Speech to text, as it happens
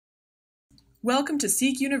Welcome to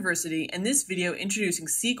Seeq University and this video introducing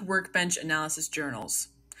Seeq Workbench Analysis Journals.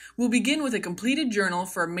 We'll begin with a completed journal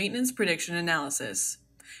for maintenance prediction analysis.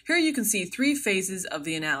 Here you can see 3 phases of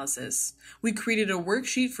the analysis. We created a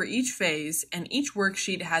worksheet for each phase, and each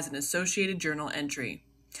worksheet has an associated journal entry.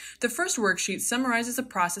 The first worksheet summarizes the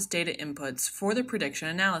process data inputs for the prediction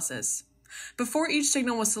analysis. Before each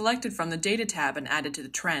signal was selected from the Data tab and added to the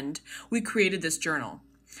trend, we created this journal.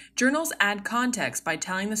 Journals add context by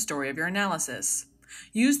telling the story of your analysis.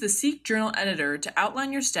 Use the Seeq Journal Editor to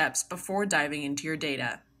outline your steps before diving into your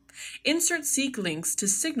data. Insert Seeq links to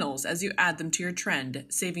signals as you add them to your trend,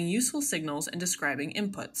 saving useful signals and describing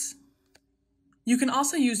inputs. You can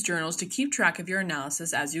also use journals to keep track of your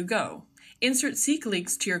analysis as you go. Insert Seeq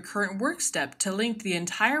links to your current work step to link the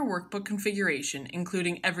entire workbook configuration,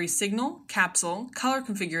 including every signal, capsule, color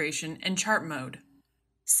configuration, and chart mode.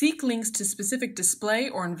 Seek links to specific display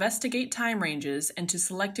or investigate time ranges and to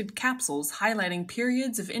selected capsules highlighting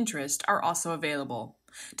periods of interest are also available.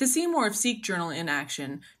 To see more of Seeq Journal in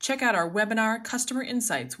action, check out our webinar, Customer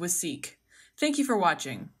Insights with Seeq. Thank you for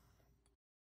watching.